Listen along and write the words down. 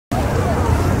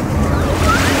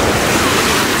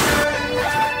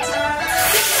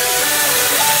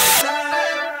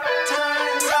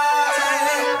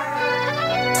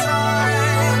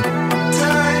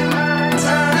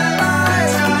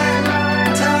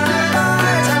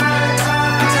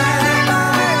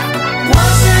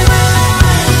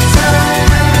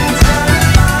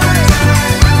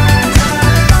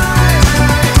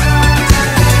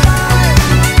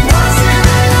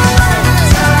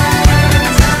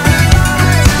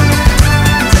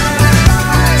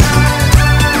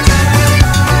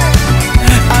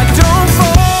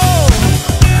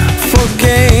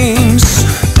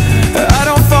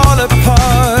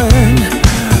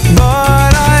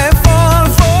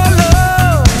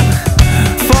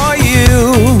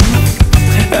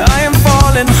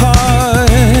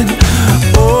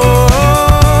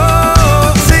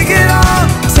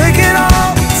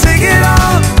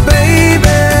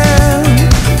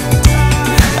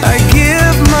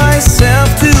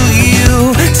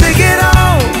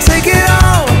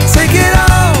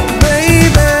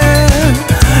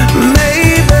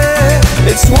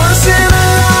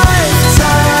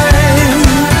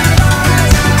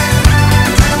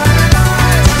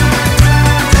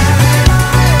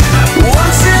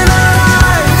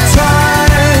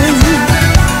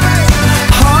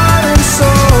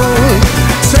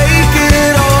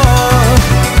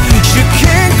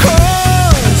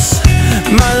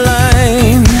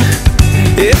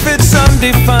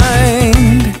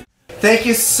undefined. Thank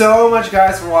you so much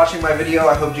guys for watching my video.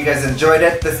 I hope you guys enjoyed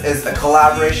it. This is a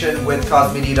collaboration with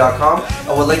Cosme-de.com.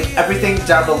 I will link everything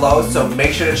down below, so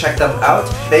make sure to check them out.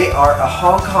 They are a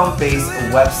Hong Kong based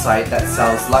website that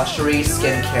sells luxury,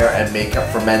 skincare, and makeup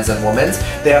for men's and women's.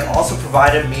 They have also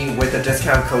provided me with a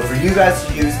discount code for you guys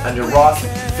to use under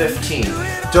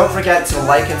Ross15. Don't forget to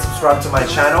like and subscribe to my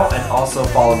channel, and also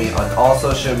follow me on all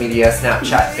social media,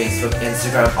 Snapchat, Facebook,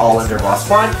 Instagram, all under Ross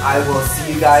Kwan. I will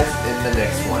see you guys in the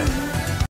next one.